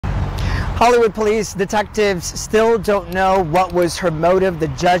Hollywood police detectives still don't know what was her motive. The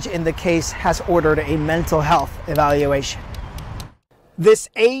judge in the case has ordered a mental health evaluation. This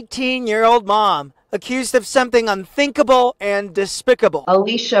 18-year-old mom accused of something unthinkable and despicable.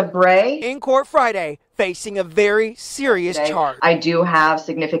 Alicia Brea. In court Friday, facing a very serious charge. I do have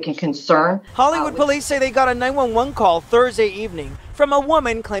significant concern. Hollywood police say they got a 911 call Thursday evening from a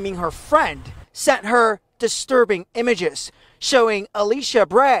woman claiming her friend sent her disturbing images showing Alicia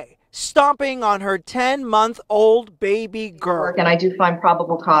Brea stomping on her 10-month-old baby girl. And I do find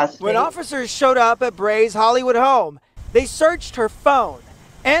probable cause. When officers showed up at Brea's Hollywood home, they searched her phone,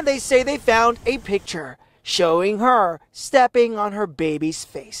 and they say they found a picture showing her stepping on her baby's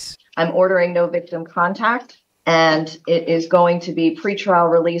face. I'm ordering no victim contact, and it is going to be pretrial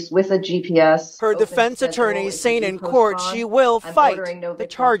release with a GPS. Her defense attorney is saying in court she will fight the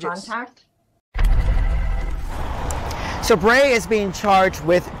charges. So Brea is being charged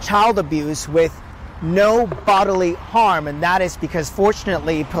with child abuse with no bodily harm, and that is because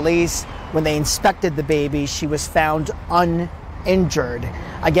fortunately police, when they inspected the baby, she was found uninjured.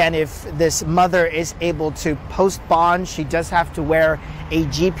 Again, if this mother is able to post bond, she does have to wear a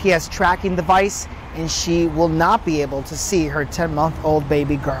GPS tracking device, and she will not be able to see her 10-month-old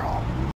baby girl.